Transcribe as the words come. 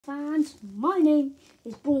fans, my name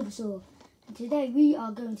is Bulbasaur, and today we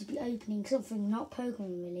are going to be opening something not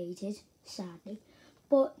Pokemon related, sadly,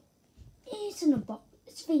 but it's in a box,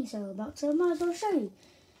 it's being sold box, so I might as well show you.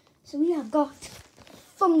 So we have got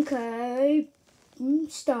Funko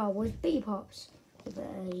Star Wars Bitty Pops with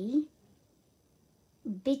a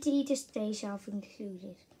Bitty to Stay shelf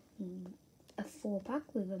included, a 4-pack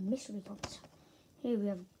with a mystery box. Here we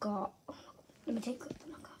have got, let me take a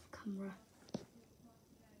look off camera.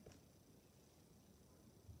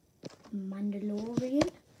 Mandolorian,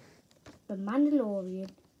 the Mandolorian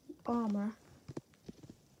armor,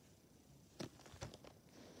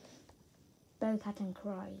 Bo-Katan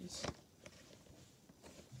Krzysztof.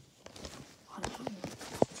 I don't know,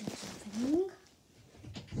 do something.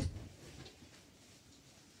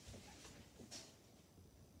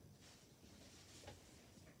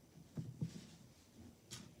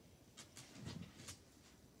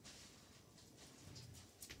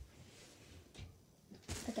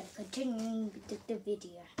 Okay, continuing with the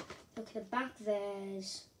video. Look at the back,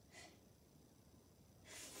 there's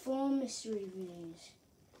 4 mystery rooms.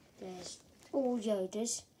 There's all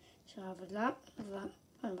Yodas. So I have that,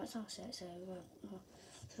 and that's all set. So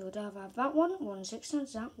we'll have that one 6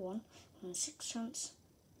 chance, that one 6 chance,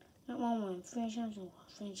 that one 3 chance, and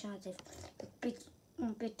 3 chance if the big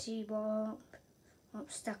bitty bob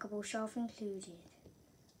stackable shelf included.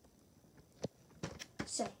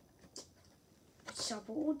 So let's stop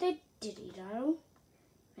all the diddy do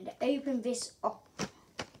and open this up.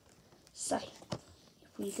 So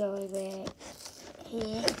if we go over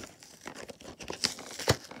here,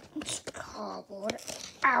 it's cardboard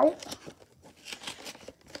out.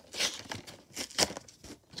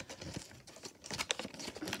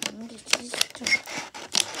 And it is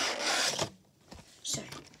so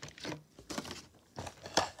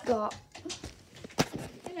got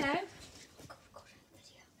hello.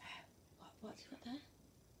 What's got there?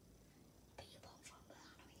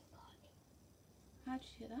 How did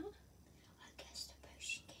you get that? I guess the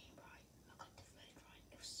potion came right. I got the red right.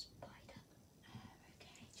 It was spider. Oh,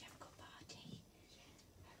 okay. Do you have a good party?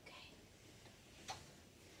 Okay.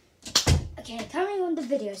 Okay, carrying on the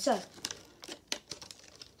video. So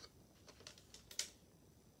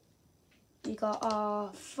we got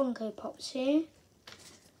our Funko Pops here.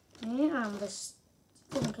 Yeah, and the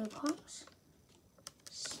Funko Pops.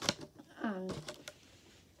 And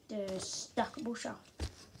the stackable shelf.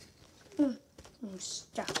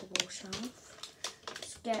 Stackable shelf.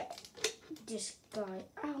 Let's get this guy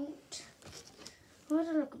out. Why do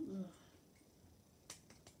I look?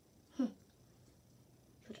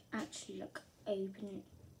 Could actually look open it.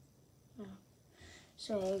 Oh.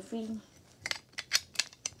 So if we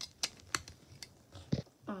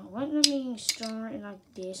won't let me store it like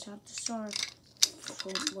this. I have to store it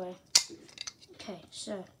front way. Okay,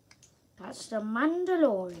 so that's the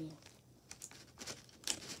Mandolorian.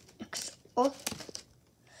 Next up,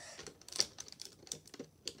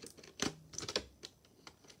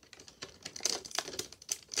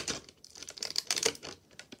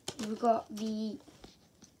 we've got the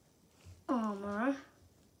armor.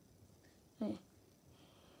 Here.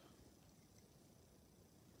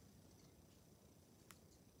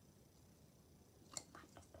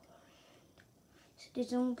 So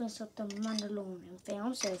this opens up the Mandalorian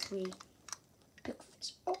film. So if we pick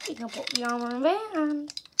this up, we can put the armor in there,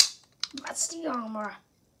 and that's the armor.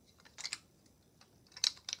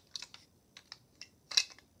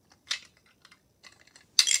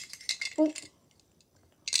 Oh.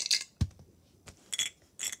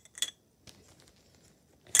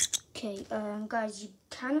 Okay, guys, you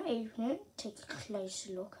can open it. Take a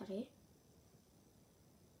closer look at it.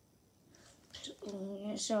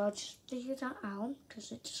 So I'll just figure that out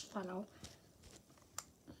because it just fell out.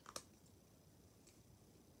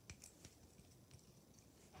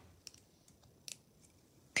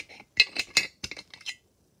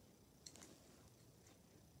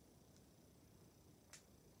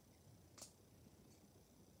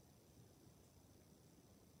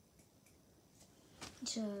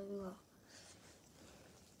 So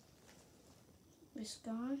this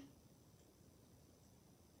guy,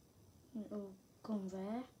 it'll come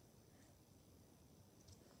there.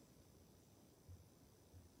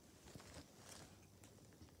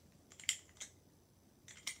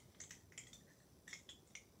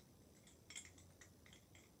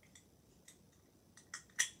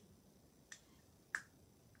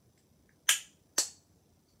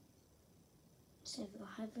 So we'll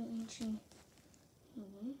have it into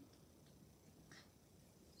here.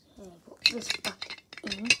 So put this back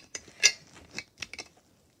in.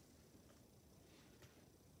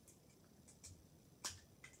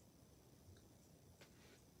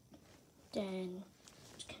 Then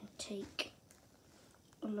we can take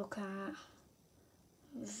a look at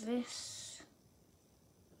this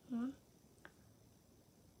one.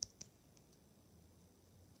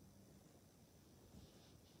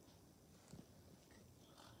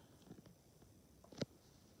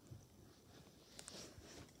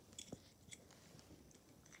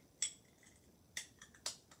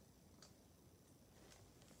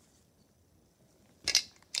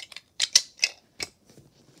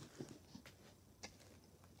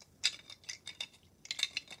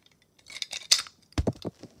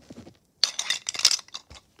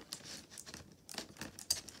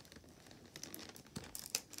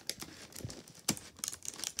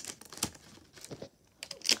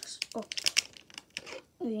 Up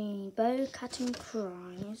the Bo-Katan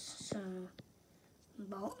Krzysztof, so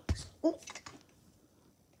box. Oh,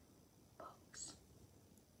 box.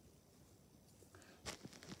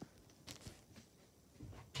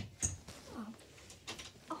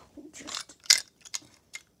 Oh, just.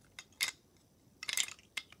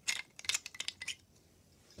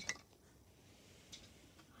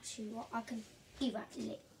 I'll see what I can do that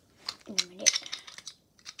in a minute.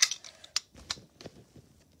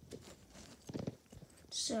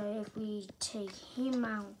 So if we take him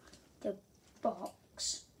out the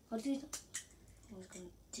box, I'll do that. I was going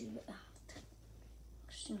to do that.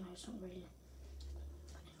 Because no, it's not really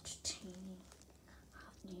entertaining.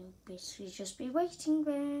 You'll basically just be waiting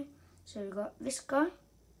there. So we've got this guy,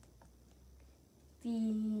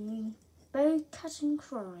 the Bo-Katan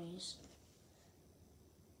Krzysztof.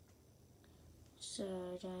 So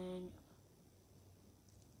then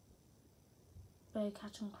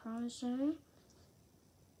Bo-Katan Krzysztof.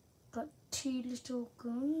 Got two little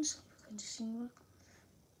guns. You can see them.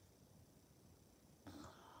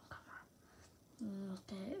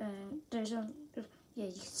 Those are, yeah,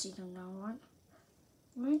 you can see them now, right?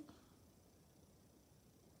 Right.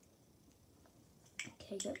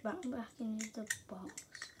 Okay, get back into the box.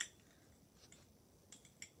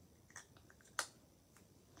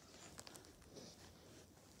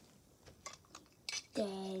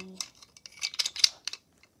 Then,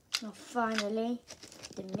 now finally,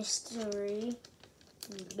 the mystery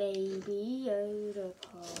baby Yoda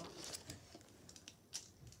part.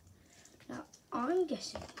 Now I'm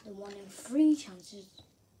guessing the 1 in 3 chances.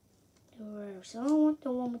 So I want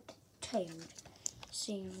the one with the tail.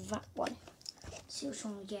 See that one. See which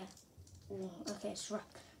one we get. Oh, okay, it's right.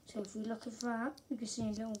 So if we look at that, you can see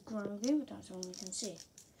a little grogu, but that's all we can see.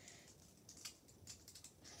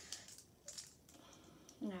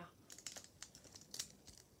 Now.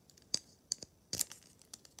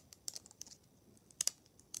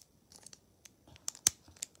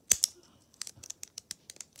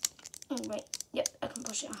 Oh, wait. Yep, I can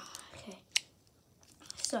push it. Oh, okay.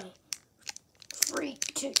 So, 3,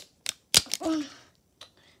 2, 1.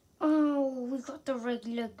 Oh, we got the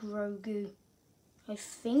regular grogu, I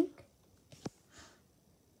think.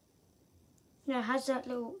 No, it has a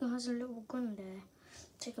little gun there.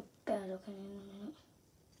 Take a better look at it in a minute.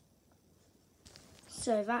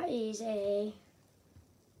 So that is a.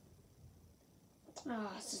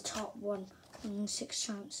 It's the top one. 1 in 6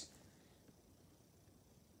 chance.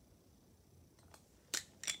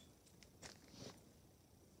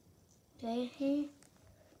 There here.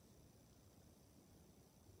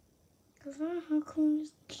 How come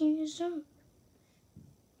this cute as that?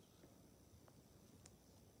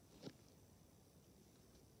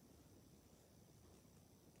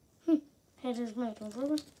 Head is made of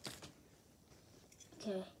rubber.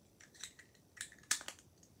 Okay.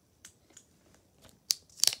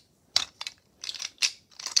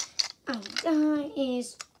 And that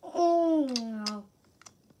is all now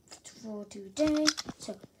for today.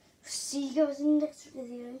 So, see you guys in the next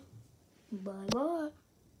video. Bye bye.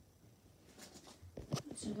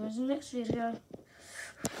 See you guys in the next video.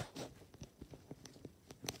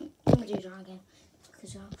 Let me do that again.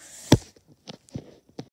 Because